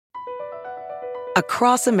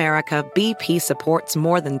Across America, BP supports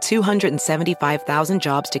more than 275,000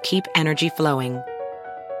 jobs to keep energy flowing.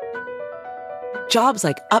 Jobs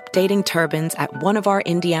like updating turbines at one of our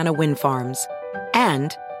Indiana wind farms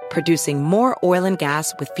and producing more oil and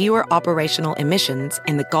gas with fewer operational emissions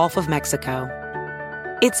in the Gulf of Mexico.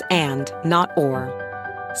 It's and, not or.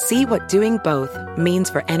 See what doing both means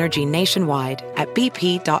for energy nationwide at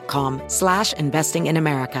bp.com/investing in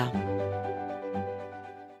America.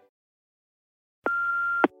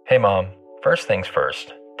 Hey Mom, first things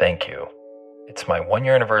first, thank you. It's my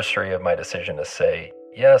 1-year anniversary of my decision to say,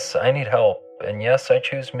 yes, I need help, and yes, I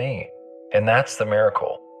choose me. And that's the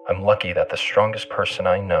miracle. I'm lucky that the strongest person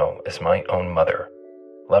I know is my own mother.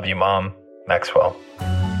 Love you, Mom. Maxwell.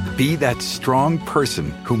 Be that strong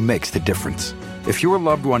person who makes the difference. If your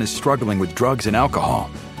loved one is struggling with drugs and alcohol,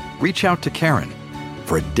 reach out to Caron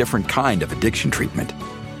for a different kind of addiction treatment.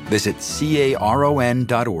 Visit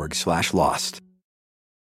caron.org/lost.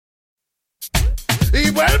 Y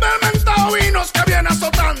vuelve el mentado Vinos que viene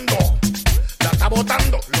azotando. La está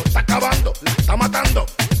botando, lo está acabando, la está matando.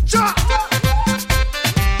 ¡Ya!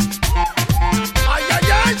 ¡Ay,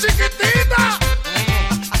 ay, ay, chiquitita!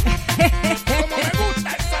 Como me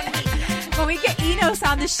gusta esa niña. When we get Enos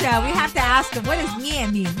on the show, we have to ask him, what does "nyeh"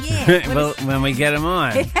 mean? Yeah. Well, when we get him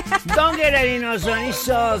on. Don't get any Enos on. He's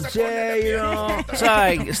soft, you know.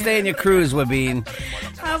 Sorry, stay in your cruise, Wabine.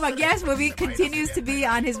 My guest Wabine continues to be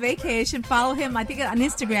on his vacation. Follow him, I think, on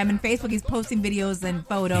Instagram and Facebook. He's posting videos and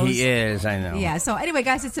photos. He is, I know. Yeah, so anyway,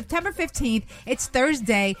 guys, it's September 15th. It's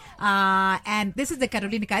Thursday, and this is the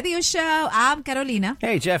Carolina Cadillo Show. I'm Carolina.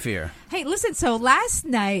 Hey, Jeff here. Hey, listen, so last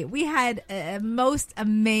night we had a most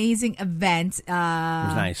amazing event. It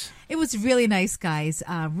was nice. It was really nice, guys.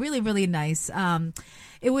 Really, really nice.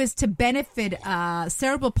 It was to benefit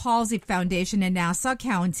Cerebral Palsy Foundation in Nassau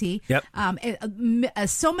County. Yep.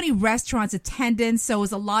 So many restaurants attendance. So it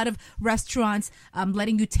was a lot of restaurants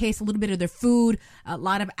letting you taste a little bit of their food, a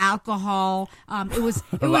lot of alcohol. It was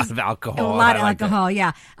a lot of alcohol. A lot of alcohol,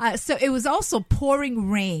 yeah. So it was also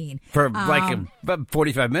pouring rain. For about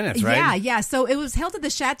 45 minutes, right? Yeah. So it was held at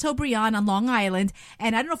the Chateaubriand on Long Island.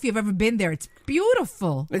 And I don't know if you've ever been there. It's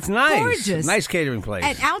beautiful. It's nice. Gorgeous. Nice catering place.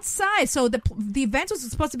 And outside. So the event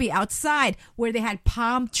was supposed to be outside where they had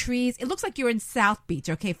palm trees. It looks like you're in South Beach,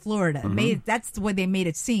 okay, Florida. That's the way they made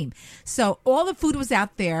it seem. So all the food was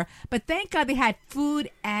out there, but thank God they had food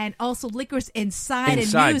and also liquors inside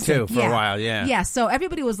and music. Too, for a while, yeah. Yeah, so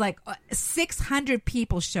everybody was like, 600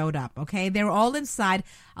 people showed up, okay? They were all inside.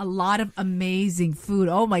 A lot of amazing food.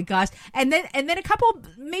 Oh my gosh. And then a couple,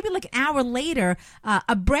 maybe like an hour later,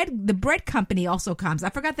 the bread company also comes. I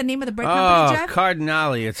forgot the name of the bread company, Jeff.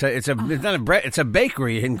 Cardinale. It's not a bread, it's a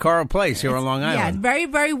bakery in Coral Place here on Long Island. Yeah, very,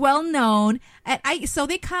 very well known. And so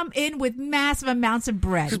they come in with massive amounts of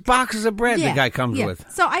bread. Just boxes of bread the guy comes with.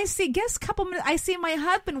 So I see, couple minutes, I see my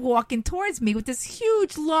husband walking towards me with this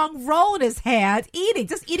huge long roll in his hand, eating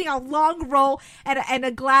a long roll and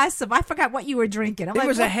a glass of, I forgot what you were drinking. It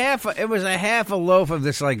was a half a loaf of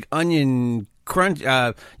this like onion crunch,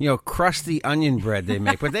 crusty onion bread they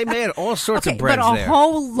make. But they made all sorts of breads but there. A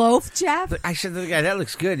whole loaf, Jeff? I said to the guy, that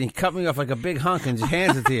looks good. And he cut me off like a big hunk and just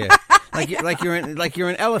hands it to you. Like you're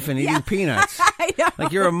an elephant eating peanuts. I know.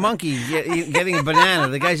 Like you're a monkey getting a banana.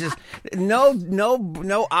 The guy's just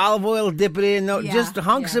no olive oil, dip it in, just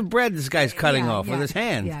hunks of bread this guy's cutting off with his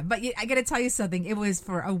hand. Yeah, but I got to tell you something. It was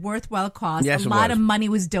for a worthwhile cause. Yes, a lot of money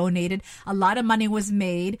was donated. A lot of money was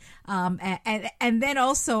made. And then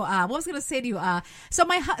also, what was I going to say to you? So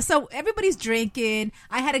everybody's drinking.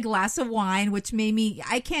 I had a glass of wine, which made me.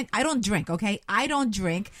 I don't drink. Okay, I don't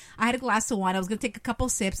drink. I had a glass of wine. I was going to take a couple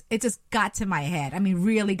sips. It just got to my head. I mean,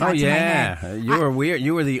 really got to my head. You were weird.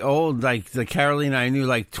 You were the old, like the Carolina I knew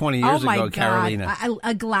like 20 years ago. God. Carolina.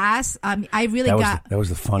 A glass. I really that was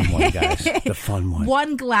the fun one, guys. The fun one.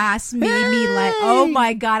 One glass made me like, oh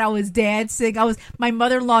my God! I was dancing. My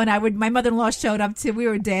mother-in-law showed up too. We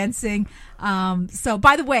were dancing. So,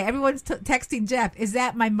 by the way, everyone's texting Jeff. Is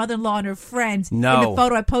that my mother-in-law and her friend? No. In the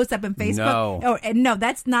photo I post up on Facebook? No,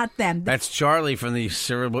 that's not them. That's Charlie from the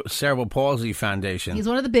Cerebral Palsy Foundation. He's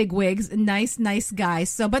one of the big wigs. Nice guy.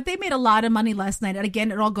 So, but they made a lot of money last night. And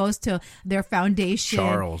again, it all goes to their foundation.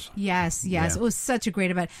 Charles. Yes. Yeah. It was such a great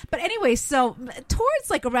event. But anyway, so towards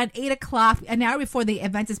like around 8 o'clock, an hour before the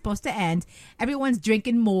event is supposed to end, everyone's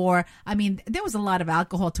drinking more. I mean, there was a lot of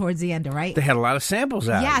alcohol towards the end, right? They had a lot of samples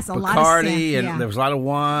out. Yes, a lot of samples. And there was a lot of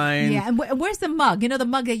wine. Yeah, and where's the mug? You know the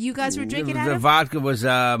mug that you guys were drinking out of? The vodka was,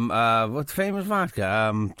 what's famous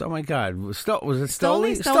vodka? Oh my God. Was it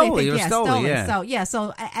Stoli? Stoli. It was Stoli, yeah.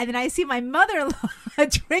 So, and then I see my mother-in-law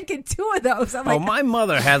drinking 2 of those. I'm my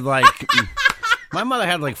mother had like... My mother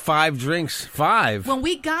had like 5 drinks. 5. When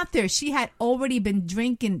we got there, she had already been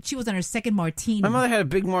drinking. She was on her second martini. My mother had a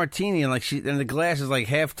big martini, and the glass is like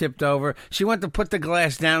half tipped over. She went to put the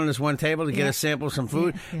glass down on this one table to get a sample of some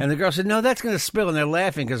food, and the girl said, "No, that's going to spill." And they're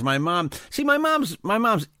laughing because my mom's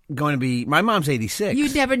going to be. My mom's 86.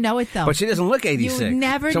 You never know it though, but she doesn't look 86. You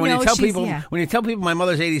never so when know. When you tell people my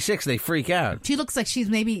mother's 86, they freak out. She looks like she's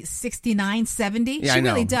maybe 69, 70. Yeah, she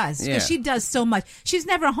really does because she does so much. She's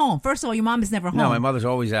never home. First of all, your mom is never home. No, my mother's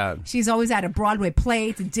always out. She's always at a Broadway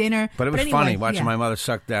play, to dinner. But it was funny watching my mother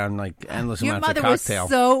suck down like endless amounts of cocktail. Your mother was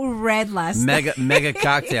so red last night. Mega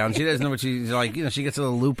cocktail. And she doesn't know what she's like. She gets a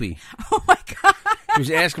little loopy. Oh my God. She was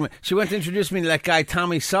asking me. She went to introduce me to that guy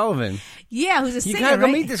Tommy Sullivan. Yeah, who's a singer, You gotta go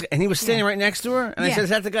right? meet this guy. And he was standing right next to her. And I said,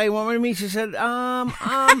 "Is that the guy you want me to meet?" She said, And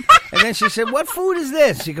then she said, "What food is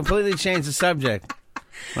this?" She completely changed the subject.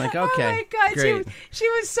 Like, okay, oh my God, great. She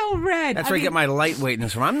was so red. That's where I get my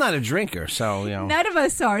lightweightness from. I'm not a drinker, so none of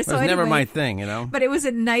us are. So it was never my thing, But it was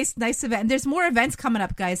a nice event. And there's more events coming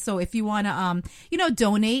up, guys. So if you want to,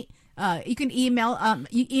 donate. You can email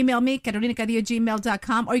me,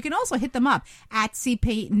 carolinacadillo@gmail.com, or you can also hit them up at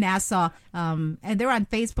CPAY Nassau, and they're on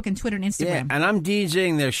Facebook and Twitter and Instagram. Yeah, and I'm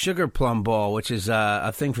DJing their Sugar Plum Ball, which is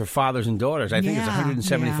a thing for fathers and daughters. I think it's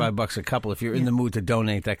 $175 a couple if you're in the mood to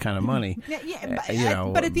donate that kind of money.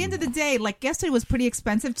 But at the end of the day, like yesterday was pretty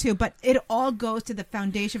expensive too, but it all goes to the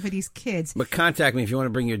foundation for these kids. But contact me if you want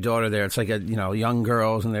to bring your daughter there. It's like young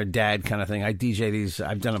girls and their dad kind of thing. I DJ these.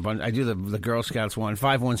 I've done a bunch. I do the Girl Scouts one,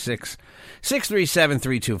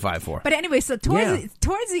 516-637-3254. But anyway, so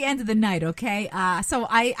towards the end of the night, okay, so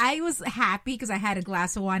I was happy because I had a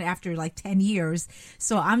glass of wine after like 10 years.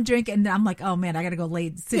 So I'm drinking, and I'm like, oh man, I got to go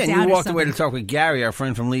sit down. And you walked away to talk with Gary, our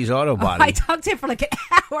friend from Lee's Auto Body. I talked to him for like an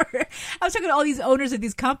hour. I was talking to all these owners of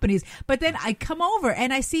these companies. But then I come over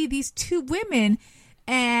and I see these 2 women.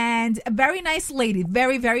 And a very nice lady,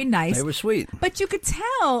 very, very nice. They were sweet, but you could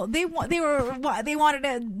tell they wanted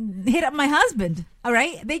to hit up my husband. All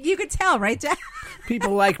right, you could tell, right, Jack?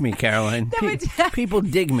 People like me, Caroline. People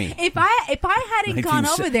dig me. If I hadn't gone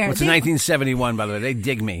over there, it's 1971, by the way. They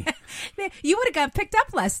dig me. You would have got picked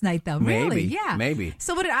up last night, though. Really? Maybe, yeah. Maybe.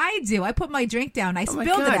 So what did I do? I put my drink down. I spilled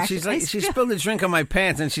it. Actually, she spilled the drink on my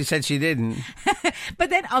pants, and she said she didn't.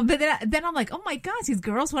 but then I'm like, oh my gosh, these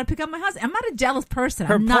girls want to pick up my husband. I'm not a jealous person.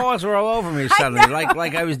 Her paws were all over me suddenly,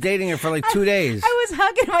 like I was dating her for like 2 days. I was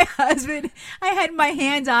hugging my husband. I had my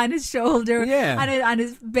hands on his shoulder, on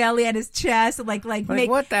his belly, on his chest, like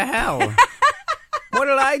what the hell? What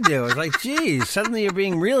did I do? It's like, geez, suddenly you're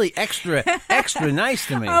being really extra nice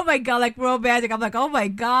to me. Oh, my God, like romantic. I'm like, oh, my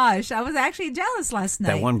gosh. I was actually jealous last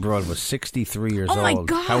night. That one broad was 63 years old. Oh, my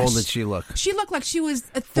gosh. How old did she look? She looked like she was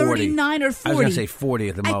 39 or 40. I was going to say 40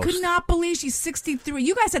 at the most. I could not believe she's 63.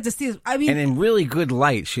 You guys had to see this. I mean, and in really good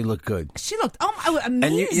light, she looked good. She looked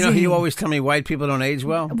amazing. And you always tell me white people don't age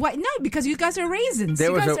well? What? No, because you guys are raisins.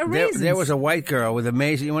 There was a white girl with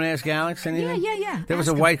amazing. You want to ask Alex anything? Yeah. There was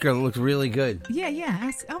a white girl that looked really good. Yeah.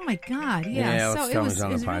 Oh my God. Yeah. So it was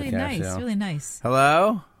really nice. Really nice.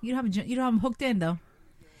 Hello? You don't have them hooked in though.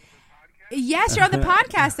 Yes, you're on the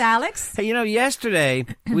podcast, Alex. Hey, yesterday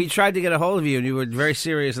we tried to get a hold of you, and you were very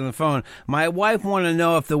serious on the phone. My wife wanted to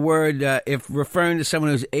know if the word, if referring to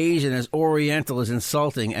someone who's Asian as Oriental is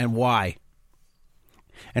insulting, and why.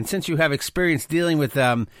 And since you have experience dealing with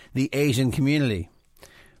the Asian community.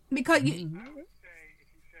 Because you...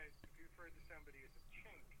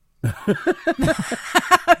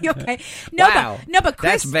 Okay. But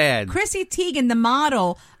that's bad. Chrissy Teigen, the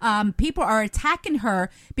model, people are attacking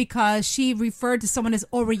her because she referred to someone as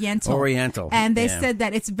Oriental. And they said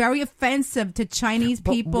that it's very offensive to Chinese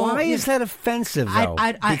people. Why is that offensive, though?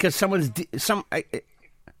 Because someone's...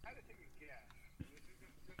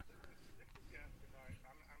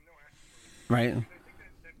 Right.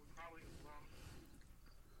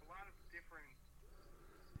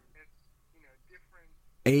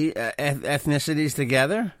 Ethnicities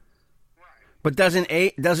together, but doesn't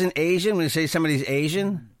Asian, when you say somebody's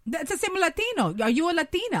Asian, that's the same Latino. Are you a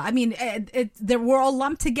Latina? I mean, we're all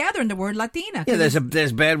lumped together in the word Latina. Yeah,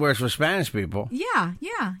 there's bad words for Spanish people. Yeah.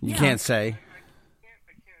 You can't say.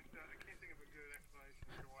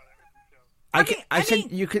 I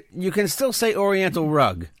said you can still say Oriental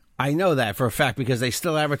rug. I know that for a fact because they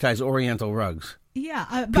still advertise Oriental rugs.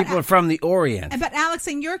 Yeah, people are from the Orient. But Alex,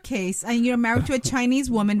 in your case, and you're married to a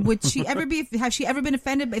Chinese woman, would she ever be? Have she ever been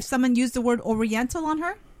offended if someone used the word Oriental on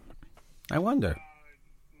her? I wonder. Not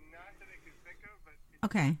that I could think of, but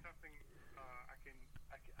okay. Something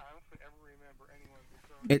I don't ever remember anyone.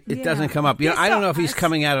 It doesn't come up. I don't know if he's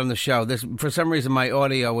coming out on the show. For some reason, my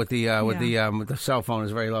audio with the cell phone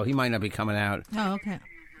is very low. He might not be coming out. Oh, okay.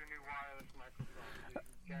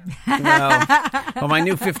 Well, my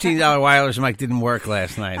new $15 wireless mic didn't work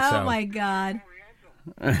last night. Oh so. my God.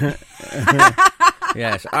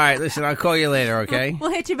 Yes. All right. Listen, I'll call you later. Okay.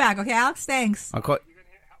 We'll hit you back. Okay, Alex. Thanks. I'll call. You're going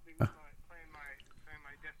to help me with plan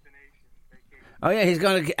my destination vacation. Oh yeah, he's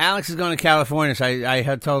going to. Alex is going to California, so I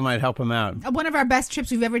had told him I'd help him out. One of our best trips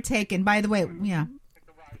we've ever taken. By the way, yeah.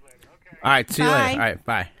 All right. See you Bye. later. All right.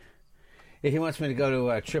 Bye. Yeah, he wants me to go to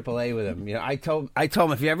AAA with him. You know, I told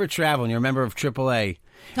him if you ever travel and you're a member of AAA,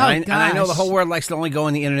 and I know the whole world likes to only go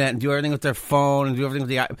on the internet and do everything with their phone and do everything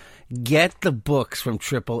with the get the books from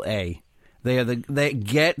AAA. They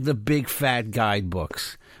get the big fat guide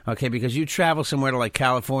books. Okay, because you travel somewhere to like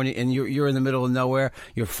California and you're in the middle of nowhere,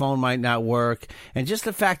 your phone might not work, and just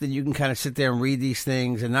the fact that you can kind of sit there and read these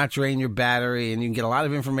things and not drain your battery, and you can get a lot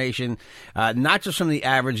of information, not just from the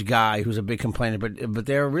average guy who's a big complainer, but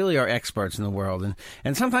there really are experts in the world,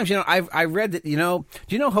 and sometimes I read that do you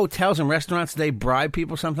know hotels and restaurants, they bribe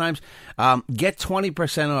people sometimes, get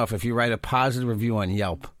 20% off if you write a positive review on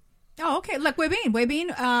Yelp. Oh, okay. Look,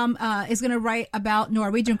 Webin is going to write about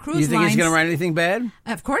Norwegian Cruise Lines. You think he's going to write anything bad?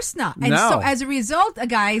 Of course not. And No. so as a result,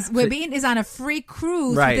 guys, Webin is on a free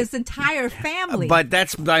cruise Right. with his entire family. But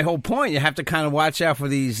that's my whole point. You have to kind of watch out for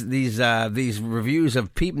these reviews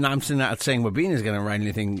of people. No, I'm not saying Wabina is going to write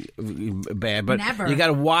anything bad, but Never. you got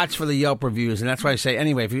to watch for the Yelp reviews, and that's why I say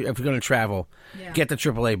anyway. If you're going to travel, Yeah. get the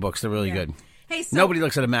AAA books. They're really Yeah. good. Hey, so, Nobody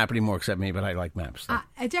looks at a map anymore except me, but I like maps. So.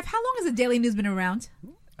 Jeff, how long has the Daily News been around?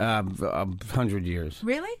 100 years.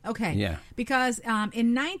 Really? Okay. Yeah. Because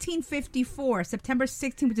in 1954, September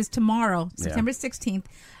 16th, which is tomorrow, September 16th,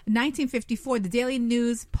 1954, the Daily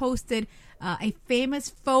News posted a famous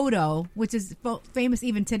photo, which is famous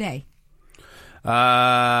even today.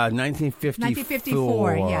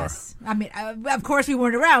 1954. Yes. I mean, of course we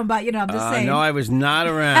weren't around, but I'm just saying. No, I was not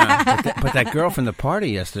around. but that girl from the party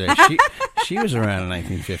yesterday, she was around in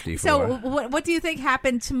 1954. So, what do you think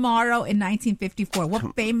happened tomorrow in 1954?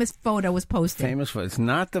 What famous photo was posted? Famous for it's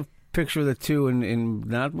not the picture of the two in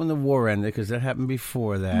not when the war ended, because that happened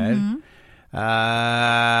before that. Mm-hmm.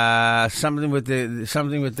 Something with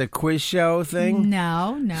the quiz show thing.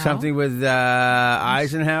 No. Something with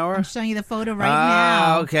Eisenhower. I'm showing you the photo right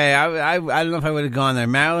now. Okay. I don't know if I would have gone there.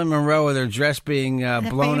 Marilyn Monroe with her dress being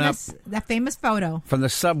blown up. That famous photo From the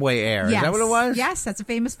subway air. Yes. Is that what it was? Yes, that's a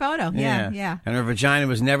famous photo. Yeah. And her vagina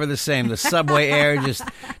was never the same. The subway air just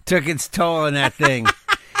took its toll on that thing.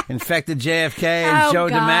 Infected JFK and Joe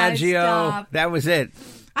God, DiMaggio. stop. That was it.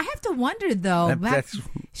 I have to wonder though. That's-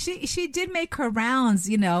 She did make her rounds,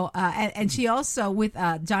 and she also with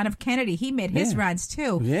John F. Kennedy. He made his rounds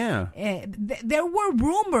too. Yeah. There were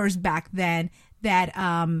rumors back then that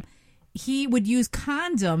he would use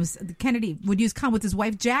condoms. Kennedy would use condoms with his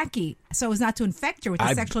wife Jackie, so as not to infect her with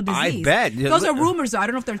a sexual disease. I bet. Those are rumors, though. I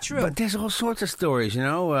don't know if they're true. But there's all sorts of stories,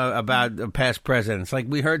 about past presidents. Like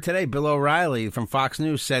we heard today, Bill O'Reilly from Fox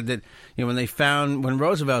News said that when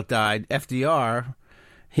Roosevelt died, FDR,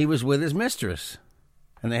 he was with his mistress,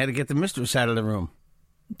 and they had to get the mistress out of the room.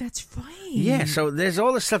 That's right. Yeah, so there's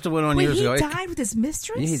all this stuff that went on Wait, years he ago. died with his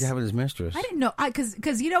mistress? Yeah, he died with his mistress. I didn't know,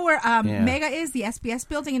 because you know where Mega is, the SBS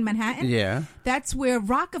building in Manhattan? Yeah. That's where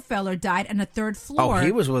Rockefeller died on the third floor. Oh,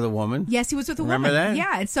 he was with a woman. Yes, he was with a Remember woman. that?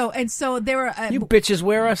 Yeah, and so there were... You bitches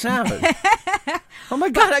wear us out. Oh, my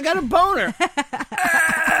God, I got a boner.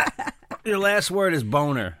 Your last word is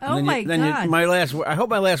boner. Oh, And my God. My last word. I hope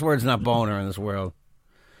my last word's not boner in this world.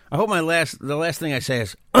 I hope the last thing I say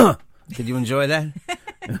is, Did you enjoy that?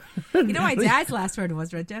 My dad's last word was,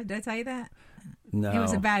 did I tell you that? No. It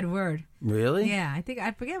was a bad word. Really? Yeah, I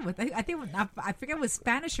forget what it was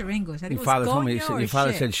Spanish or English. I think Your it father was told me. coño or Your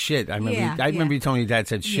father shit. said shit. I remember. Yeah, I remember you told me your dad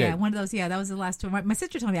said shit. Yeah, one of those. Yeah, that was the last one. My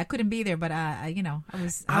sister told me I couldn't be there, but I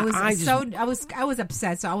was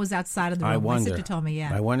upset, so I was outside of the room. I wonder. My sister told me.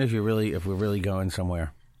 Yeah, I wonder if we're really going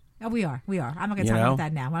somewhere. oh, we are. I'm not going to talk about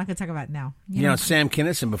that now. We're not going to talk about it now. You know, Sam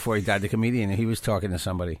Kinison, before he died, the comedian, he was talking to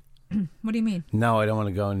somebody. What do you mean? No, I don't want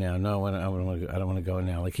to go now. No, I don't want to go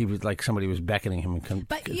now. Like he was, like somebody was beckoning him to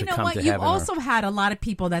But come you know to what? heaven. You've also had a lot of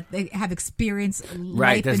people that they have experienced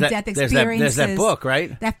Right, life and death experiences. There's that book,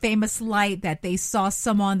 right? That famous light that they saw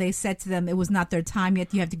someone. They said to them, "It was not their time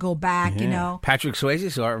yet. You have to go back." Yeah. You know. Patrick Swayze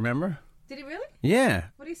saw it. Remember? Did he really? Yeah.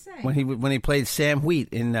 What did he say? When he played Sam Wheat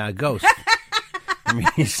in Ghost. I mean,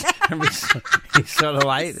 he saw the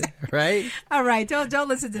light, right? All right, don't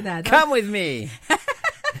listen to that. Come with me.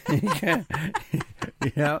 You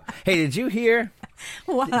know, hey, did you hear?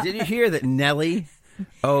 What? Did you hear that Nelly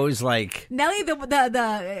O's like Nelly, the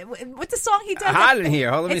what's the song he does? Hot in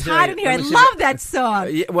Here. Hold on, It's Hot in Here. I love that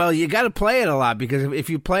song. Well, you got to play it a lot because if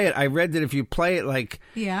you play it, I read that if you play it like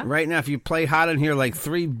right now, if you play Hot in Here like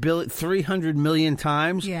 300 million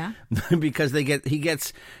times, because he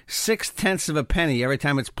gets 0.6 of a penny every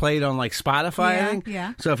time it's played on like Spotify. I think.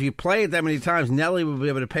 Yeah. So if you play it that many times, Nelly will be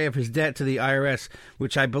able to pay off his debt to the IRS,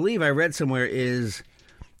 which I believe I read somewhere is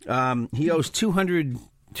he owes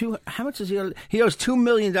how much does he owe? He owes $2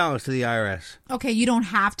 million to the IRS. Okay, you don't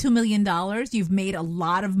have $2 million. You've made a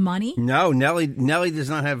lot of money. No, Nelly does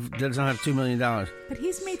not have $2 million. But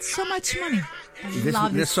he's made so much money. I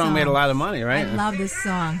love this song. Made a lot of money, right? I love this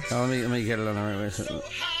song. Oh, let me get it on the right way.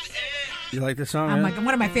 You like this song?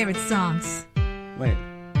 One of my favorite songs. Wait,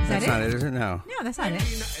 that's that not it, is it? No. No, that's not it.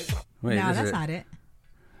 Wait, no, that's not it.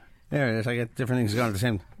 There it is. I got different things going at the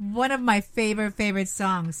same. One of my favorite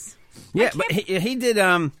songs. Yeah, but he did.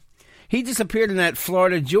 He just appeared in that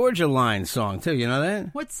Florida Georgia Line song too. You know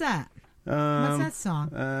that? What's that? What's that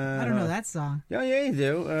song? I don't know that song. Yeah, you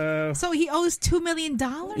do. So he owes $2 million.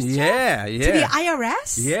 Yeah. To the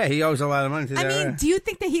IRS. Yeah, he owes a lot of money to the IRS. I mean, do you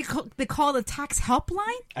think that they call the tax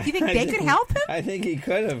helpline? Do you think they could help him? I think he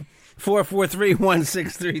could have.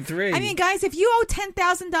 443-1633. I mean, guys, if you owe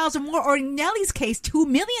 $10,000 or more, or in Nelly's case, $2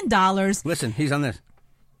 million. Listen, he's on this.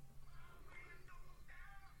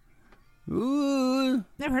 Ooh.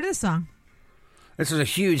 Never heard of this song. This was a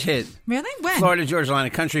huge hit. Really? When? Florida Georgia Line, a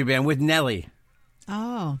country band with Nelly.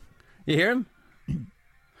 Oh. You hear him?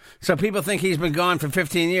 So people think he's been gone for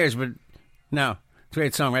 15 years, but no. It's a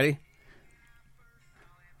great song. Ready?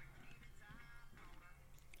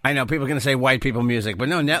 I know people are going to say white people music, but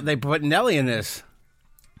no, they put Nelly in this.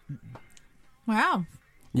 Wow.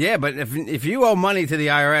 Yeah, but if you owe money to the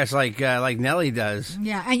IRS like Nelly does,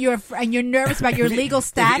 yeah, and you're nervous about your legal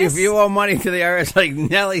status. If you owe money to the IRS like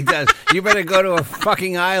Nelly does, you better go to a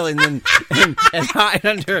fucking island and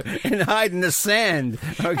hide in the sand.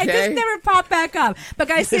 Okay, and just never pop back up. But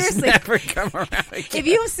guys, seriously, never come around again. If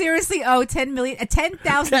you seriously owe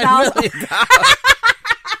 $10,000,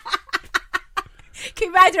 can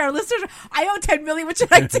you imagine our listeners? I owe $10 million. What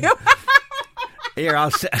should I do? Here,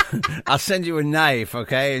 I'll send you a knife,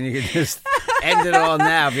 okay? And you can just end it all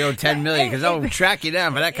now if you owe $10 million, because I'll track you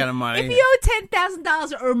down for that kind of money. If you owe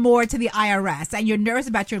 $10,000 or more to the IRS and you're nervous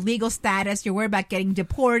about your legal status, you're worried about getting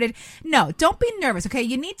deported, no, don't be nervous, okay?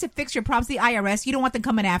 You need to fix your problems with the IRS. You don't want them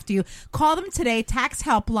coming after you. Call them today, tax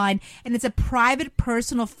helpline, and it's a private,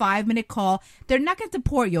 personal 5-minute call. They're not going to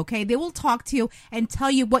deport you, okay? They will talk to you and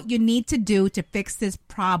tell you what you need to do to fix this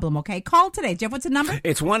problem, okay? Call today. Jeff, what's the number?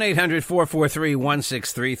 It's 1-800-443-1633,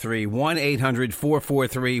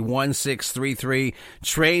 1-800-443-1633.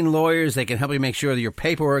 Trained lawyers, they can help you make sure that your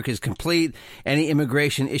paperwork is complete. Any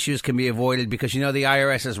immigration issues can be avoided because you know the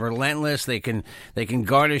IRS is relentless. They can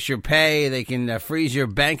garnish your pay. They can freeze your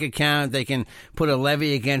bank account. They can put a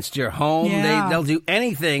levy against your home. Yeah. They'll do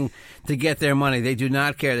anything to get their money. They do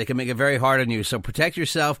not care. They can make it very hard on you. So protect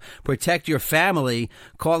yourself, protect your family.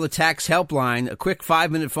 Call the tax helpline. A quick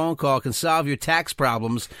 5-minute phone call can solve your tax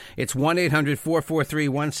problems. It's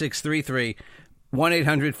 1-800-443-1633.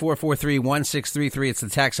 1-800-443-1633. It's the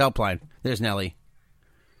tax helpline. There's Nelly.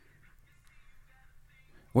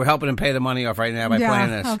 We're helping him pay the money off right now by playing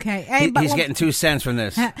this. Okay. Hey, he's getting 2 cents from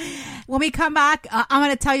this. When we come back, I'm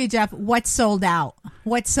going to tell you, Jeff, what's sold out.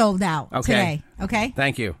 What's sold out today. Okay?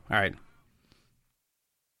 Thank you. All right.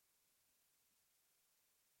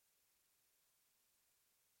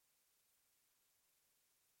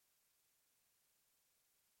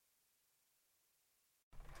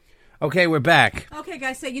 Okay, we're back. Okay,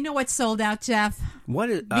 guys, so you know what's sold out, Jeff? What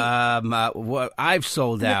is what I've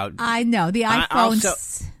sold out? I know the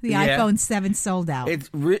iPhone 7 sold out.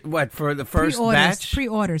 It's what for the first batch?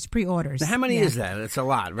 Pre-orders. Now, how many is that? It's a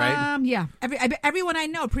lot, right? Yeah. Everyone I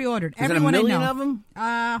know pre-ordered. Is everyone it 1 million of them?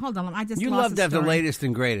 Hold on, I just you lost love to have the latest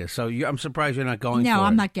and greatest, so I'm surprised you're not going. No, for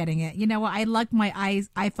I'm it. not getting it. You know what? I like my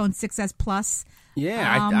iPhone 6s Plus.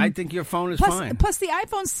 Yeah, I think your phone is fine. Plus, the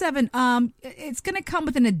iPhone 7, it's going to come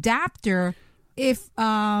with an adapter if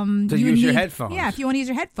to use your headphones. Yeah, if you want to use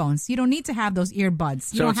your headphones, you don't need to have those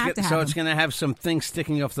earbuds. You don't have to have them. It's going to have some things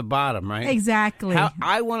sticking off the bottom, right? Exactly.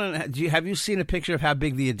 Have you seen a picture of how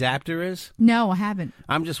big the adapter is? No, I haven't.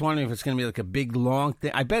 I'm just wondering if it's going to be like a big long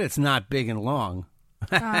thing. I bet it's not big and long.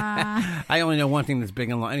 I only know one thing that's big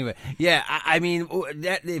and long. Anyway, yeah, I mean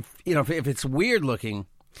that if it's weird looking.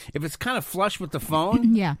 If it's kind of flush with the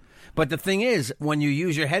phone, yeah. But the thing is, when you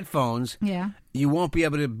use your headphones, you won't be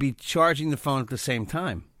able to be charging the phone at the same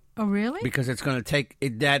time. Oh, really? Because it's going to take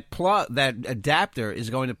that adapter is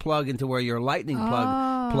going to plug into where your lightning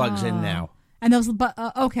plug plugs in now. And those, but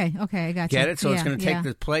okay, I got you. Get it? So it's going to take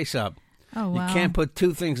the place up. Oh, wow. You can't put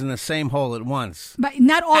two things in the same hole at once. But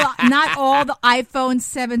not all the iPhone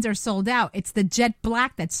 7s are sold out. It's the Jet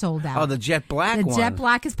Black that's sold out. Oh, the Jet Black one. The Jet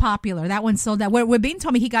Black is popular. That one's sold out. Webin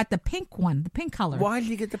told me he got the pink one, the pink color. Why did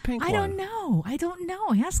you get the pink one? I don't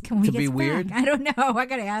know. Ask him when To he be gets weird? back. I don't know. I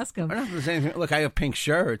got to ask him. I don't know if there's anything. Look, I have pink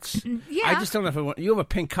shirts. Yeah. I just don't know if I want. You have a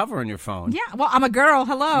pink cover on your phone. Yeah. Well, I'm a girl.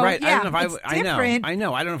 Hello. Right. Yeah, I don't know if it's I know. different. I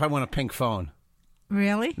know. I don't know if I want a pink phone.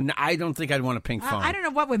 Really? No, I don't think I'd want a pink phone. I don't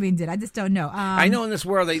know what Webin did. I just don't know. I know in this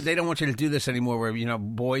world they don't want you to do this anymore, where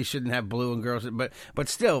boys shouldn't have blue and girls, but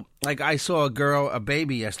still, like I saw a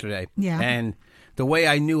baby yesterday, and the way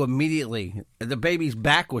I knew immediately, the baby's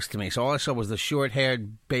back was to me, so all I saw was the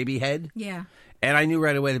short-haired baby head. Yeah. And I knew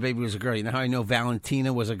right away the baby was a girl. You know how I know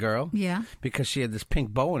Valentina was a girl? Yeah. Because she had this pink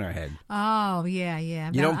bow in her head. Oh, yeah.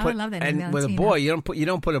 You don't put, I love that. And Valentina. with a boy, you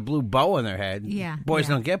don't put a blue bow on their head. Yeah. Boys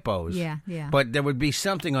don't get bows. Yeah. But there would be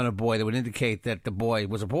something on a boy that would indicate that the boy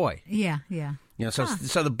was a boy. Yeah.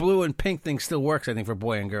 So the blue and pink thing still works, I think, for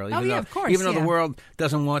boy and girl. Even though, of course. Even though the world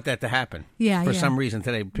doesn't want that to happen. For some reason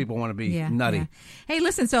today, people want to be nutty. Yeah. Hey,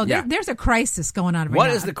 listen, so there's a crisis going on right now. What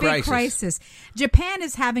is the crisis? Big crisis. Japan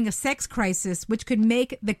is having a sex crisis, which could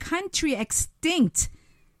make the country extinct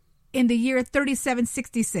in the year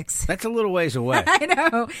 3766. That's a little ways away. I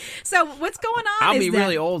know. So what's going on I'll be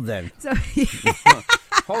really old then. So,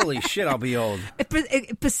 Holy shit, I'll be old.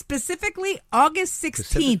 Specifically, August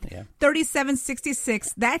 16th,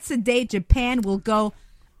 3766. That's the day Japan will go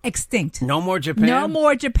extinct. No more Japan? No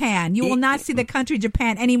more Japan. You will not see the country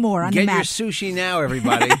Japan anymore on the map. Get your sushi now,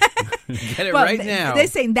 everybody. Get it right now. They're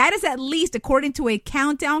saying that is at least according to a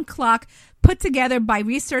countdown clock put together by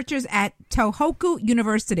researchers at Tohoku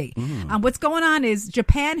University. What's going on is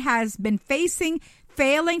Japan has been facing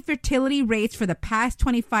failing fertility rates for the past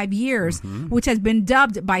 25 years, which has been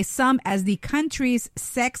dubbed by some as the country's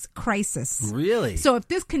sex crisis. Really? So if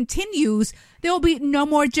this continues, there will be no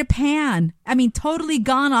more Japan. I mean, totally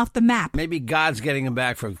gone off the map. Maybe God's getting them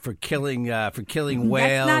back for killing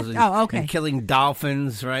whales and killing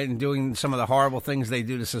dolphins, right? And doing some of the horrible things they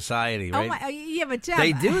do to society, right? But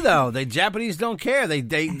they do, though. The Japanese don't care.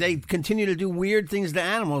 They continue to do weird things to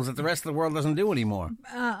animals that the rest of the world doesn't do anymore.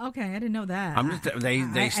 Okay, I didn't know that.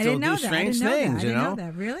 They still do strange things, you know. I didn't know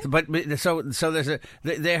that. Really? But so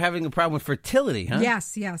they're having a problem with fertility, huh?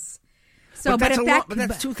 Yes. So, but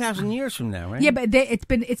that's 2,000 years from now, right? Yeah, but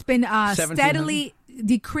it's been steadily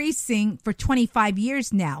decreasing for 25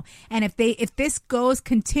 years now, and if this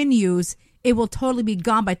continues, it will totally be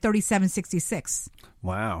gone by 3766.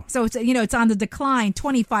 Wow. So it's on the decline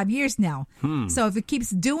 25 years now. So if it keeps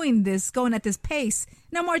doing this, going at this pace,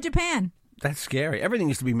 no more Japan. That's scary. Everything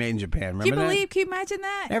used to be made in Japan. Remember that? Can you imagine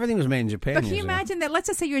that? Everything was made in Japan. But can you imagine that? Let's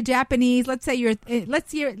just say you're Japanese. Let's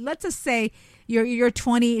just say you're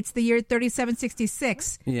 20. It's the year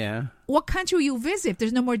 3766. Yeah. What country will you visit if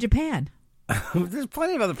there's no more Japan? There's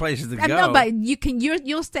plenty of other places to go. No, but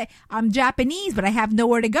you'll stay. I'm Japanese, but I have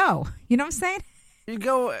nowhere to go. You know what I'm saying? You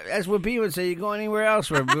go, as Whoopi would say, you go anywhere else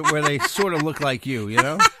where they sort of look like you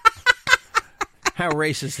know? How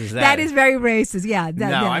racist is that? That is very racist, yeah.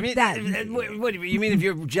 What you mean if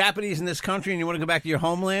you're Japanese in this country and you want to go back to your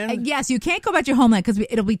homeland? Yes, you can't go back to your homeland because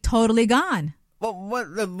it'll be totally gone. Well,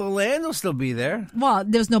 the land will still be there. Well,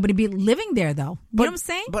 there's nobody living there, though. You know what I'm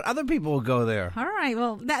saying? But other people will go there. All right,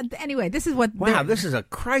 well, anyway, this is what... Wow, this is a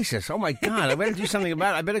crisis. Oh, my God. I better do something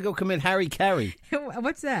about it. I better go commit Harry Carey.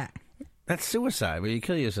 What's that? That's suicide, where you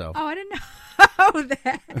kill yourself. Oh, I didn't know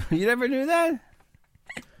that. You never knew that?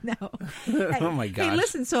 No. Oh my gosh. Hey,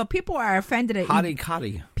 listen. So people are offended at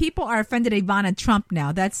Hottie. People are offended at Ivana Trump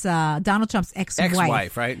now. That's Donald Trump's ex-wife.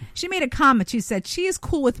 Ex-wife, right? She made a comment. She said she is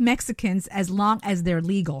cool with Mexicans as long as they're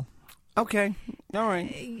legal. Okay. All right.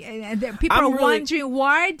 People are wondering,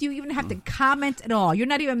 why do you even have to comment at all? You're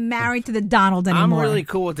not even married to the Donald anymore. I'm really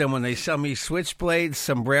cool with them when they sell me switchblades,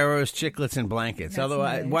 sombreros, chiclets, and blankets. That's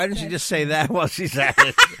Otherwise, nice. why didn't you just say that while she's at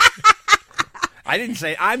it?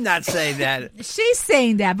 I'm not saying that. She's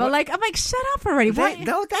saying that, but I'm like, shut up already.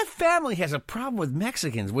 That family has a problem with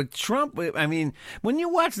Mexicans. With Trump, I mean, when you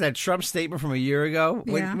watch that Trump statement from a year ago,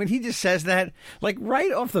 when he just says that, like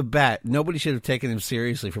right off the bat, nobody should have taken him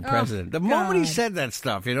seriously for president. The moment he said that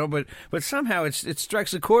stuff, but somehow it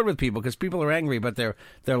strikes a chord with people because people are angry about their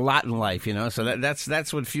lot in life, So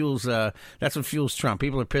that's what fuels Trump.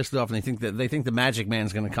 People are pissed off and they think the magic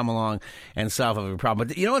man's going to come along and solve every problem.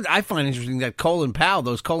 But you know what I find interesting? That Colin Powell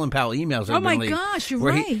emails. Oh my gosh, you're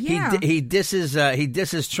right. He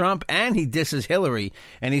disses Trump and he disses Hillary,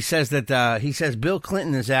 and he says that Bill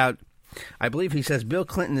Clinton is out I believe he says Bill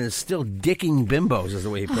Clinton is still dicking bimbos, is the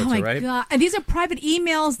way he puts Oh my it, right? God! And these are private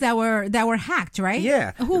emails that were hacked, right?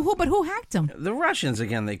 Yeah. But who hacked them? The Russians,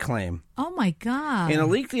 again, they claim. Oh my God! In a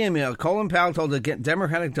leaked email, Colin Powell told the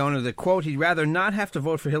Democratic donor that, quote, he'd rather not have to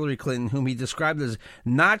vote for Hillary Clinton, whom he described as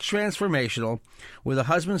not transformational, with a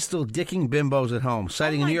husband still dicking bimbos at home,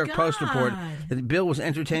 citing a New York Post report that Bill was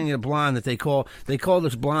entertaining a blonde that they call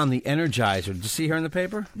this blonde the Energizer. Did you see her in the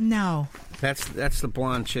paper? No. That's the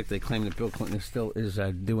blonde chick they claim that Bill Clinton is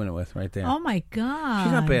doing it with right there. Oh my God!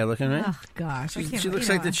 She's not bad looking, right? Oh gosh, She looks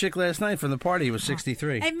like the chick last night from the party who was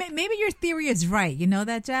 63. Hey, maybe your theory is right. You know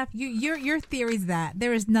that, Jeff? Your theory is that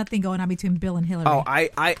there is nothing going on between Bill and Hillary. Oh,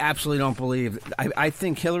 I absolutely don't believe. I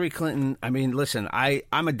think Hillary Clinton. I mean, listen,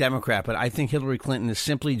 I'm a Democrat, but I think Hillary Clinton is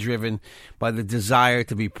simply driven by the desire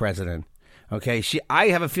to be president. Okay, I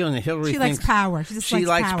have a feeling that Hillary likes power. She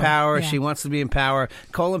likes power. Yeah. She wants to be in power.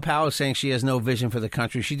 Colin Powell is saying she has no vision for the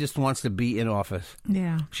country. She just wants to be in office.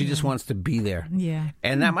 Yeah. She just wants to be there. Yeah.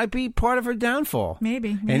 And that might be part of her downfall. Maybe.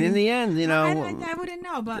 And in the end, I wouldn't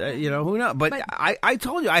know, but who knows? But I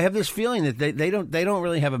told you, I have this feeling that they don't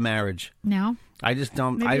really have a marriage. No. I just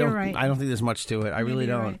don't. Maybe you're right. I don't think there's much to it. I really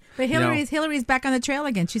don't. Right. But Hillary's back on the trail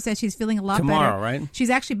again. She said she's feeling a lot tomorrow, better. Right? She's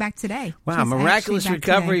actually back today. Wow, she's miraculous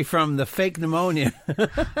recovery from the fake pneumonia.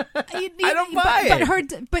 I don't buy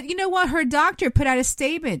it. But you know what? Her doctor put out a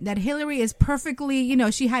statement that Hillary is perfectly.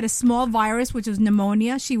 She had a small virus, which was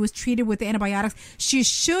pneumonia. She was treated with antibiotics. She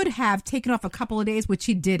should have taken off a couple of days, which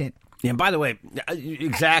she didn't. Yeah, and by the way,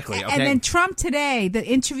 exactly. Okay. And then Trump today, the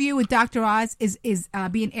interview with Dr. Oz is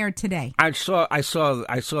being aired today. I saw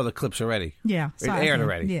the clips already. Yeah, it aired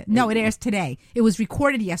already. Yeah. No, it airs today. It was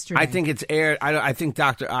recorded yesterday. I think it's aired. I think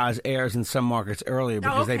Dr. Oz airs in some markets earlier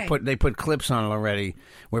because they put clips on it already,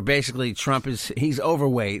 where basically Trump he's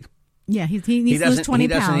overweight. Yeah, he needs to lose 20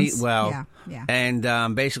 pounds. He doesn't eat well. Yeah.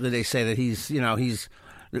 And basically they say that he's.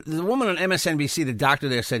 The woman on MSNBC, the doctor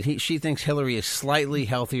there, said she thinks Hillary is slightly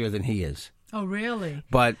healthier than he is. Oh, really?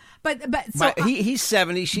 But so, he's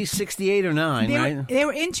 70, she's 68 or 9, right? They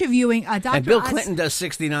were interviewing Dr. And Bill Oz. Clinton does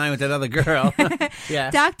 69 with that other girl. Yeah.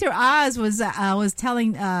 Dr. Oz was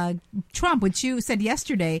telling Trump, which you said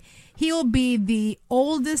yesterday, he'll be the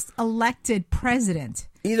oldest elected president.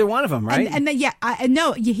 Either one of them, right? And then,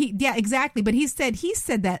 exactly. But he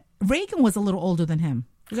said that Reagan was a little older than him.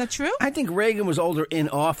 Is that true? I think Reagan was older in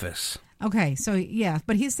office. Okay, so yeah,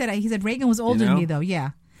 but he said Reagan was older than me though.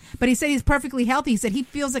 Yeah, but he said he's perfectly healthy. He said he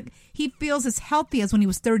feels as healthy as when he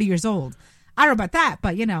was 30 years old. I don't know about that,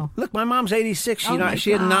 but Look, my mom's 86.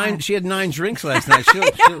 She had 9 drinks last night.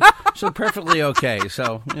 She's perfectly okay.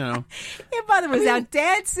 So your mother was out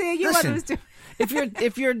dancing. Your mother was doing.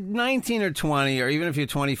 If you're 19 or 20, or even if you're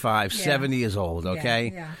 25, 70 is old,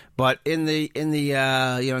 okay? Yeah. But in the in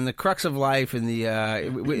the crux of life, I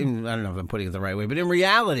don't know if I'm putting it the right way, but in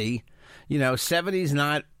reality, 70's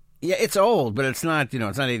not. Yeah, it's old, but it's not.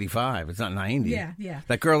 It's not 85. It's not 90. Yeah.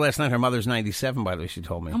 That girl last night, her mother's 97. By the way, she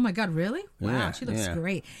told me. Oh my God, really? Wow, yeah, she looks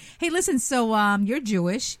great. Hey, listen. So you're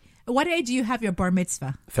Jewish. What age do you have your bar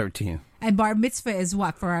mitzvah? 13. And bar mitzvah is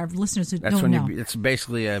what, for our listeners who don't know? It's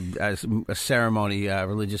basically a ceremony, a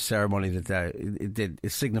religious ceremony that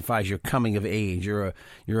it signifies your coming of age. You're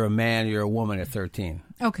a man, you're a woman at 13.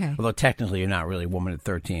 Okay. Although technically you're not really a woman at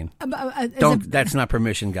 13. That's not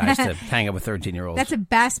permission, guys, to hang out with 13-year-olds. That's a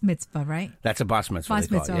bas mitzvah, right? That's a bas mitzvah.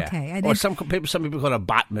 Bas mitzvah, yeah. okay. Or some people call it a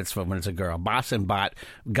bat mitzvah when it's a girl. Bas and bat.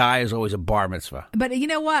 Guy is always a bar mitzvah. But you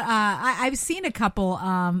know what? I've seen a couple,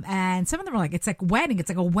 and some of them are like, it's like wedding. It's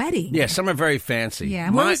like a wedding. Yeah, some are very fancy. Yeah.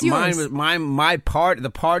 And what was yours?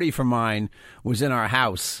 The party for mine was in our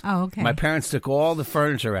house. Oh, okay. My parents took all the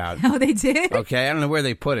furniture out. Oh, they did? Okay. I don't know where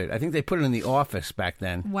they put it. I think they put it in the office back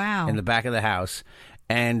then. Wow. In the back of the house.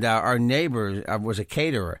 And our neighbor was a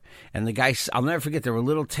caterer. And the guy, I'll never forget, there were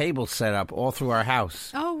little tables set up all through our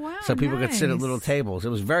house. Oh, wow. So people could sit at little tables. It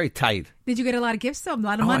was very tight. Did you get a lot of gifts, though? A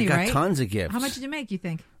lot of money, I got right? tons of gifts. How much did you make, you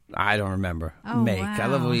think? I don't remember. Oh, make. wow. I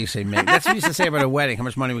love the way you say make. That's what you used to say about a wedding. How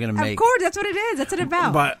much money are we going to make? Of course, that's what it is. That's what it's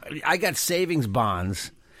about. But I got savings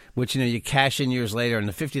bonds, which you cash in years later, and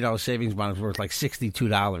the $50 savings bond was worth like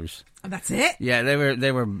 $62. Oh, that's it? Yeah,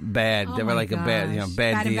 they were bad. Oh they were like gosh. a bad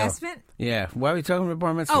Bad deal. investment? Yeah. Why are we talking about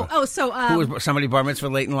bar mitzvah? So who was somebody bar mitzvah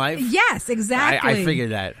late in life? Yes, exactly. I figured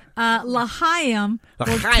that. L'chaim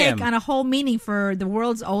will take on a whole meaning for the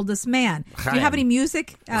world's oldest man. Do you have any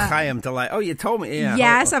music? L'chaim to like. Oh, you told me. Yeah.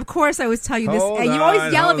 Yes, of course. I always tell you this, and you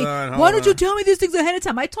always yell at me. Why don't you tell me these things ahead of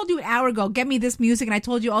time? I told you an hour ago. Get me this music, and I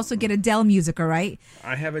told you also get Adele music. All right.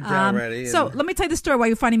 I have Adele ready. So let me tell you the story while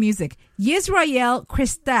you're finding music. Yisrael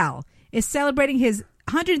Cristal is celebrating his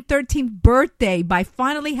 113th birthday by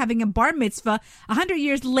finally having a bar mitzvah 100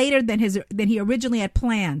 years later than he originally had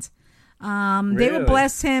planned. They will Really?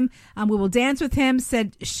 bless him. We will dance with him,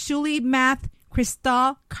 said Shuli Math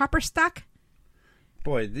Kristal Kopperstock.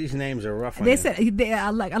 Boy, these names are rough on They you. said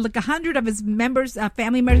like 100 of his members,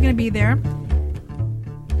 family members, are going to be there.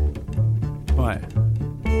 What?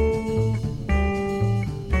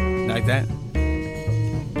 Like that?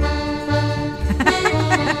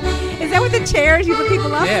 Is that with the chairs you put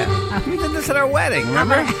people up? Yeah. We did this at our wedding,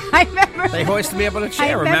 remember? I remember. They hoisted me up on a I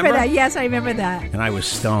chair, remember that. Yes, I remember that. And I was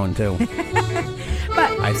stoned, too. But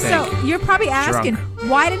I so think. you're probably asking, Drunk.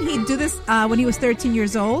 why didn't he do this when he was 13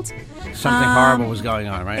 years old? Something horrible was going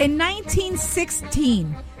on, right? In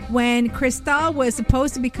 1916, when Kristal was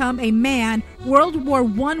supposed to become a man, World War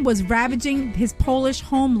I was ravaging his Polish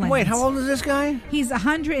homeland. Wait, how old is this guy? He's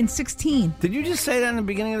 116. Did you just say that in the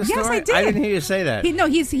beginning of the Yes, story? I did. I didn't hear you say that. He's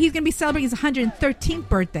going to be celebrating his 113th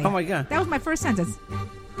birthday. Oh, my God. That was my first sentence.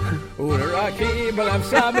 I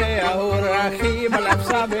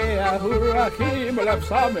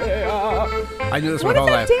knew this my What whole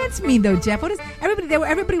does that life. dance mean, though, Jeff? What is everybody?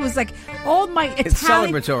 Everybody was like, all my Italian, It's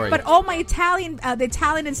celebratory. but all my Italian, the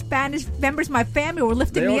Italian and Spanish members of my family were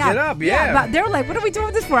lifting They me all up. get up, yeah. but they were like, "What are we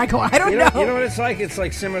doing this for?" I go, "I don't You know." know what it's like? It's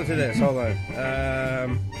like similar to this. Hold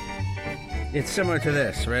on. It's similar to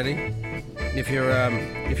this. Ready? If you're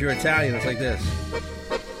Italian, it's like this.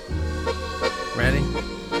 Ready?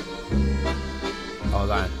 Hold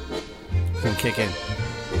on. It's gonna kick in.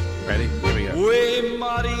 Ready? Here we go.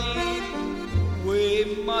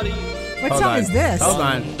 What Hold song on. is this? Hold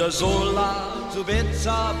on. I don't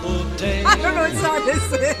know what song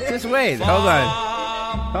this is. Just wait. Hold on.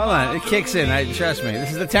 Hold on. It kicks in. Trust me.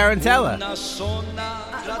 This is the Tarantella.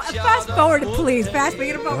 Fast forward, please. Fast.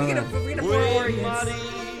 We're gonna for Orients.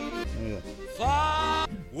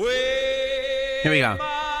 Here we go.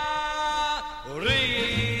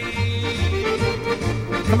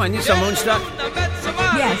 Come on, you some Moonstruck?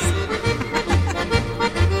 Yes.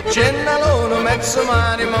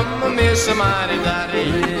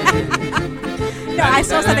 No, I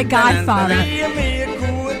saw that at Godfather.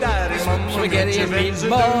 Spaghetti and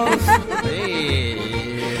meatballs. Hey.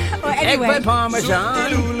 Well, Egg anyway, with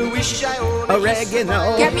Parmesan.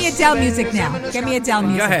 Oregano. get me Adele music now. Get me Adele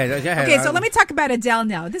music. Go ahead. Okay, so let me talk about Adele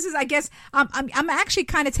now. This is, I guess, I'm actually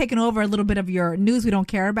kind of taking over a little bit of your news we don't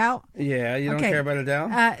care about. Yeah, you don't Okay. care about Adele?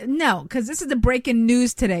 No, because this is the breaking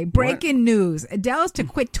news today. Breaking news. Adele is to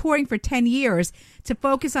quit touring for 10 years to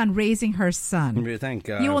focus on raising her son. Thank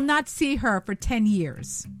God. You will not see her for 10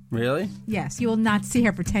 years. Really? Yes, you will not see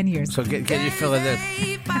her for 10 years. So get your fill of this.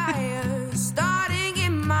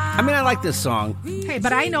 I mean, I like this song. Hey,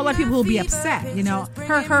 but I know a lot of people who will be upset. You know,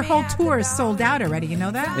 her whole tour is sold out already. You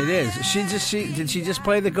know that? It is. Did she just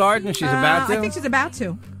play the Garden? She's about to? I think she's about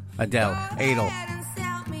to. Adele. Adele.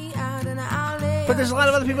 But there's a lot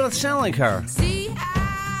of other people that sound like her.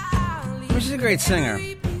 I mean, she's a great singer.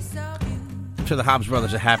 I'm sure the Hobbs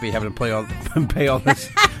brothers are happy having to pay all this,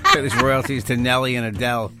 pay these royalties to Nelly and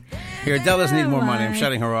Adele. Here, Adele doesn't need more money. I'm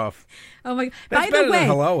shutting her off. Oh my! That's by better the way, than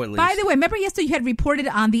hello, at least. By the way, remember yesterday you had reported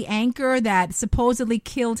on the anchor that supposedly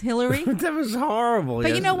killed Hillary. That was horrible.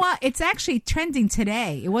 But you know what? It's actually trending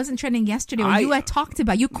today. It wasn't trending yesterday. When you had talked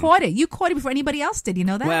about. You caught it. You caught it before anybody else did. You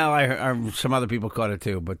know that? Well, I some other people caught it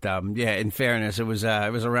too, but yeah. In fairness, it was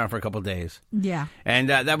around for a couple of days. Yeah. And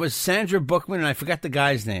that was Sandra Bookman, and I forgot the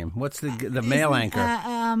guy's name. What's the male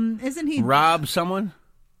anchor? Isn't he Rob someone?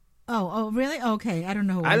 Oh, really? Okay, I don't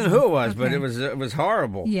know. I don't know who it was, but Okay. it was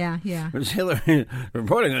horrible. Yeah. It was Hillary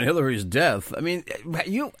reporting on Hillary's death. I mean,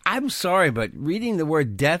 I'm sorry, but reading the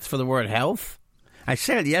word death for the word health, I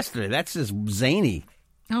said it yesterday. That's just zany.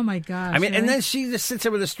 Oh my gosh. I mean, and really? then she just sits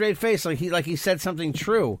there with a straight face, like he said something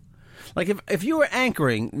true. Like if you were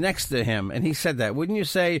anchoring next to him and he said that, wouldn't you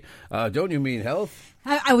say, "Don't you mean health?"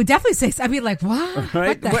 I would definitely say. I'd be like, what?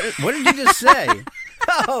 Right? What did you just say?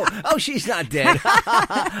 oh, she's not dead.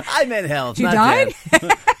 I meant health. She not died?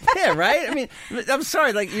 dead. Yeah, right. I mean, I'm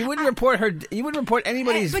sorry. Like you wouldn't report her. You wouldn't report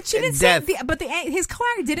anybody's But she didn't death. say. His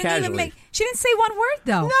co-anchor didn't even Casually. make. She didn't say one word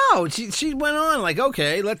though. No, she went on like,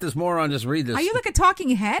 okay, let this moron just read this. Are you like a talking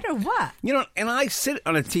head or what? You know, and I sit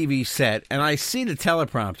on a TV set and I see the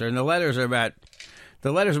teleprompter, and the letters are about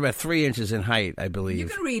 3 inches in height, I believe. You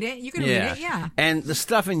can read it. You can read it. Yeah. And the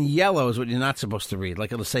stuff in yellow is what you're not supposed to read.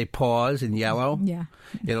 Like it'll say pause in yellow. Yeah.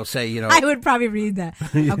 It'll say, you know. I would probably read that.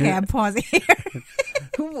 Okay, I'm pausing here.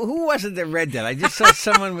 Who was it that read that? I just saw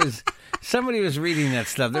someone was Somebody was reading that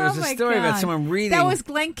stuff. There was Oh a my story about God. someone reading. That was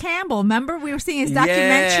Glenn Campbell. Remember, we were seeing his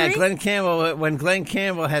documentary. Yeah, Glenn Campbell. When Glenn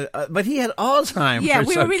Campbell had, but he had Alzheimer's. Yeah,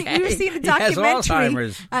 we were okay? seeing the He has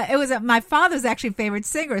documentary. Alzheimer's. It was my father's actually favorite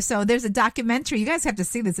singer. So there's a documentary. You guys have to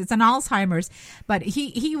see this. It's on Alzheimer's, but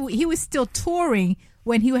he was still touring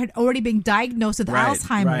when he had already been diagnosed with Right,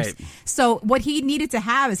 Alzheimer's. right. So what he needed to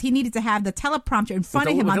have is the teleprompter in front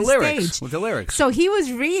of him on the lyrics, stage with the lyrics. So he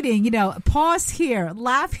was reading, pause here,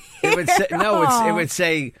 laugh here. It would say, Oh. it would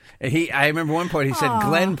say. I remember one point he said,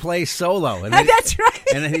 "Glenn plays solo," and then, That's right.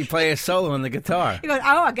 and then he'd play a solo on the guitar. He goes,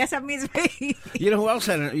 oh, I guess that means me. You know who else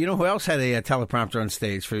had a teleprompter on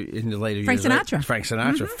stage in the later Frank years? Sinatra. Frank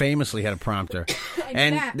Sinatra famously had a prompter.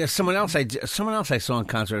 And that. there's someone else I saw in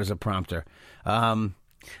concert as a prompter.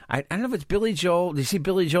 I don't know if it's Billy Joel. Did you see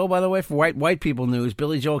Billy Joel, by the way, for white people news?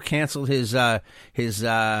 Billy Joel canceled his residency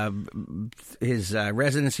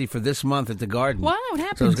for this month at the Garden. Why? What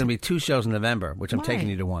happened? So there's going to be 2 shows in November, which I'm Why? taking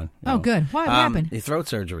you to one. Oh, good. Why? What happened? His throat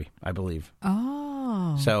surgery, I believe.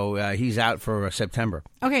 Oh. So he's out for September.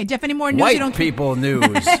 Okay, Jeff, any more news? White you don't people news.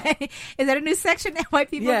 Is that a new section?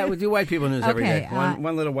 White people Yeah, news? we do white people news every Okay, day.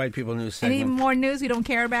 One little white people news Any segment. more news we don't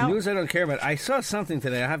care about? News I don't care about. I saw something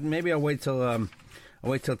today. Maybe I'll wait till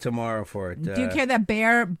tomorrow for it. Do you care that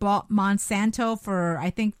Bayer bought Monsanto for,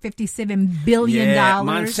 I think, $57 billion? Yeah,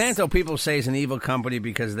 Monsanto people say is an evil company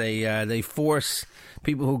because they force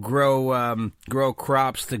people who grow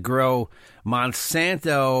crops to grow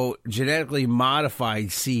Monsanto genetically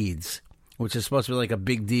modified seeds, which is supposed to be like a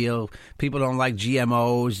big deal. People don't like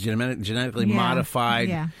GMOs, genetically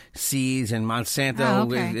modified seeds, and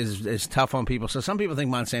Monsanto is tough on people. So some people think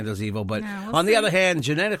Monsanto's evil, but on the other hand,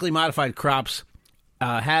 genetically modified crops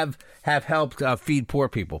have helped feed poor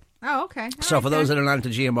people. Oh, okay. So for those that are not into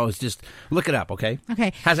GMOs, just look it up, okay?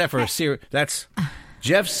 Okay. How's that for a serious? That's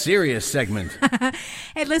Jeff's serious segment.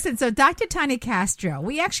 Hey, listen, so Dr. Tanya Castro,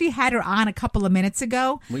 we actually had her on a couple of minutes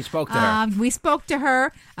ago. We spoke to her. We spoke to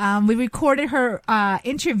her. We recorded her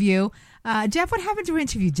interview. Jeff, what happened to her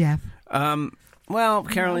interview, Jeff? Well,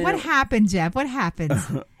 Carolina. What happened, Jeff? What happened?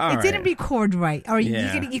 It didn't record right, or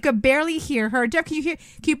you could barely hear her. Jeff, can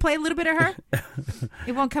you play a little bit of her?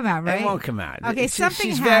 It won't come out, right? It won't come out. Okay, something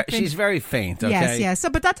she's happened. She's very faint. Okay. Yes. So,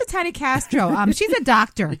 but Dr. Tanya Castro, she's a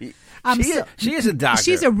doctor. She is a doctor.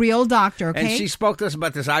 She's a real doctor. Okay, and she spoke to us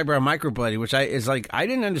about this eyebrow microblading, which I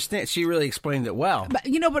didn't understand. She really explained it well. But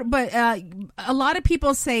a lot of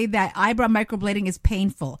people say that eyebrow microblading is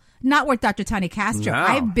painful. Not with Dr. Tanya Castro. No.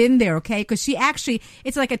 I've been there, okay? Because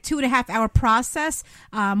it's like a 2.5 hour process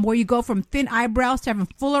where you go from thin eyebrows to having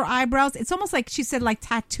fuller eyebrows. It's almost like she said, like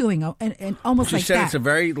tattooing, and almost She like said that. it's a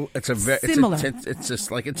very Similar. It's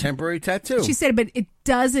just like a temporary tattoo. She said, but it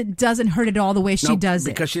doesn't hurt at all the way she does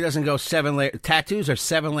it. Because she doesn't go 7 layers. Tattoos are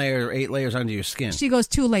 7 layers or 8 layers under your skin. She goes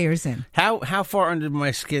 2 layers in. How far under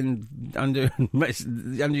my skin under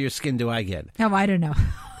your skin do I get? Oh, I don't know.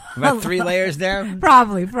 About 3 layers down?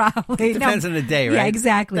 Probably. Depends on the day, right? Yeah,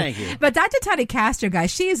 exactly. Thank you. But Dr. Tanya Castro,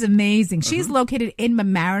 guys, she is amazing. She's located in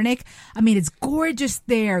Mamaroneck. I mean, it's gorgeous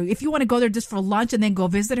there. If you want to go there just for lunch and then go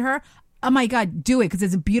visit her, oh my God, do it because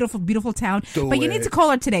it's a beautiful, beautiful town. But you need to call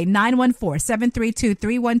her today,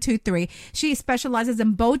 914-732-3123. She specializes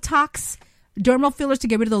in Botox, dermal fillers to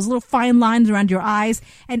get rid of those little fine lines around your eyes,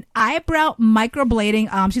 and eyebrow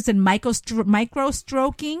microblading. She said micro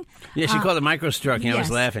stroking. Yeah, she called it micro stroking. I was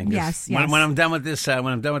Yes, laughing. yes. When I'm done with this,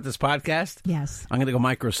 podcast, Yes. I'm going to go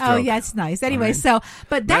micro stroke. Oh, yeah, it's nice. Anyway, right. so,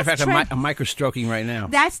 but Matter that's of fact, I'm micro stroking right now.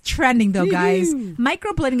 That's trending, though, guys.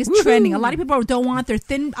 Microblading is trending. A lot of people don't want their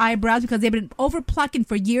thin eyebrows because they've been overplucking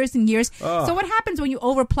for years and years. Oh. So what happens when you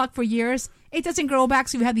overpluck for years? It doesn't grow back,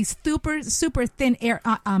 so you have these super thin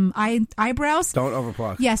eyebrows. Don't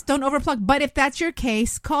overpluck. Yes, don't overpluck. But if that's your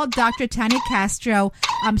case, call Dr. Tanya Castro.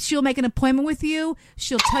 She'll make an appointment with you.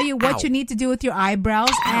 She'll tell you what you need to do with your eyebrows,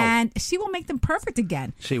 and she will make them perfect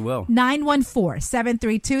again. She will.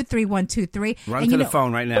 914-732-3123. Run to the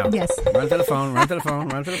phone right now. Yes. Run to the phone. Run to the phone.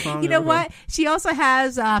 Run to the phone. You know what? She also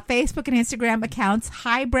has Facebook and Instagram accounts,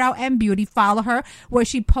 Highbrow and Beauty. Follow her, where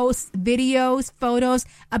she posts videos, photos,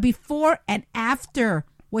 before and after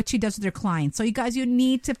what she does with her clients. So you guys, you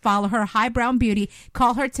need to follow her, Highbrow and Beauty.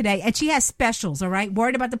 Call her today. And she has specials, all right?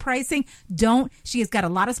 Worried about the pricing? Don't. She has got a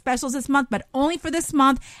lot of specials this month, but only for this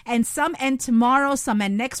month. And some end tomorrow, some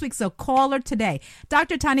end next week. So call her today.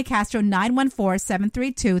 Dr. Tanya Castro,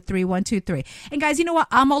 914-732-3123. And guys, you know what?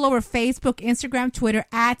 I'm all over Facebook, Instagram, Twitter,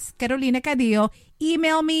 @Carolina Cadillo.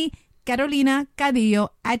 Email me.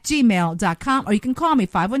 carolinacadillo@gmail.com, or you can call me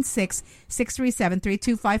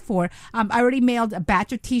 516-637-3254. I already mailed a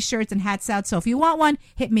batch of T-shirts and hats out, so if you want one,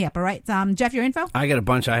 hit me up, all right? Jeff, your info? I got a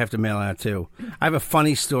bunch I have to mail out, too. I have a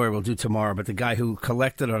funny story we'll do tomorrow, but the guy who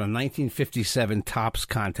collected on a 1957 Topps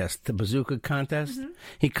contest, the bazooka contest,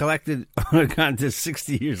 he collected on a contest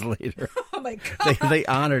 60 years later. Oh, my God. They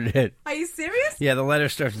honored it. Are you serious? Yeah, the letter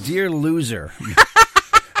starts, Dear Loser.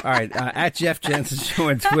 All right, at Jeff Jensen Show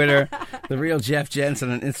on Twitter, The Real Jeff Jensen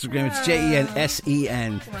on Instagram. It's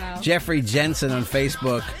Jensen. Wow. Jeffrey Jensen on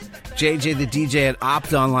Facebook. JJ the DJ at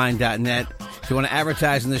optonline.net. If you want to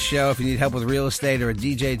advertise in the show, if you need help with real estate or a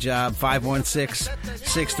DJ job,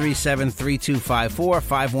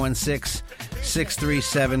 516-637-3254.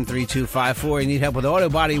 516-637-3254. You need help with auto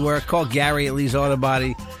body work, call Gary at Lee's Auto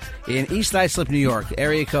Body in East Islip, New York.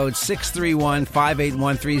 Area code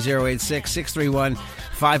 631-581-3086.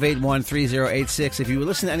 631-581-3086. If you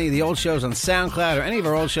listen to any of the old shows on SoundCloud or any of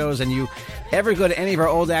our old shows, and you ever go to any of our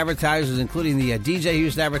old advertisers, including the DJ who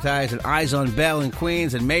used to advertise at Eyes on Bell in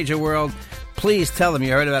Queens and Major World, please tell them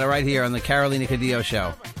you heard about it right here on the Carolina Cadillo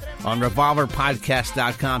Show on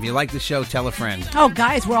revolverpodcast.com. If you like the show, tell a friend. Oh,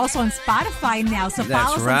 guys, we're also on Spotify now, so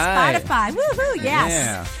follow us on Spotify. Woohoo, yes.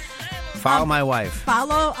 Yeah. Follow my wife.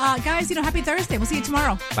 Follow, guys, happy Thursday. We'll see you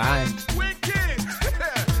tomorrow. Bye. Wicked.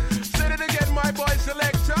 Say it again, my boy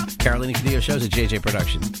selector. Carolina Cadillo Show's a JJ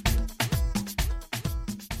production.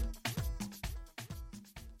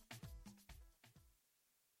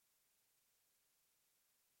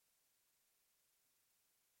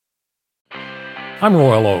 I'm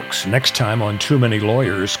Royal Oakes. Next time on Too Many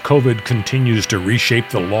Lawyers, COVID continues to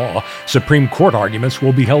reshape the law. Supreme Court arguments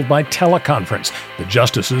will be held by teleconference. The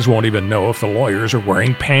justices won't even know if the lawyers are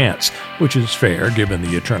wearing pants, which is fair given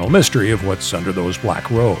the eternal mystery of what's under those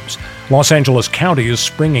black robes. Los Angeles County is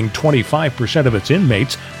springing 25% of its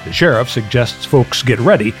inmates. The sheriff suggests folks get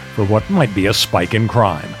ready for what might be a spike in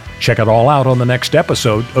crime. Check it all out on the next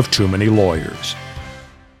episode of Too Many Lawyers.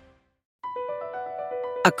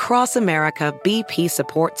 Across America, BP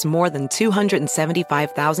supports more than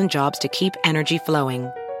 275,000 jobs to keep energy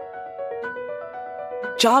flowing.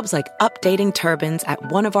 Jobs like updating turbines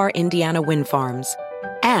at one of our Indiana wind farms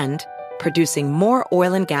and producing more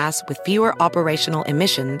oil and gas with fewer operational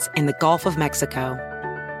emissions in the Gulf of Mexico.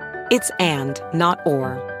 It's and, not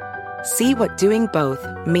or. See what doing both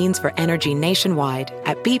means for energy nationwide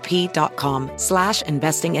at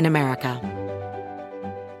bp.com/investing in America.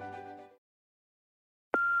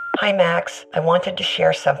 Hi, Max. I wanted to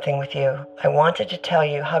share something with you. I wanted to tell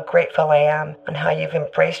you how grateful I am and how you've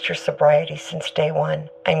embraced your sobriety since day one.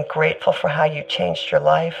 I'm grateful for how you changed your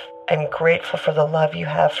life. I'm grateful for the love you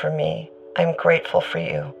have for me. I'm grateful for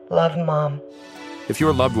you. Love, Mom. If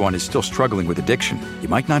your loved one is still struggling with addiction, you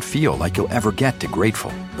might not feel like you'll ever get to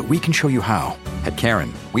grateful, but we can show you how. At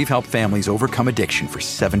Caron, we've helped families overcome addiction for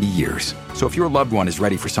 70 years. So if your loved one is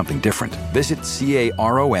ready for something different, visit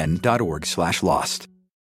caron.org/lost.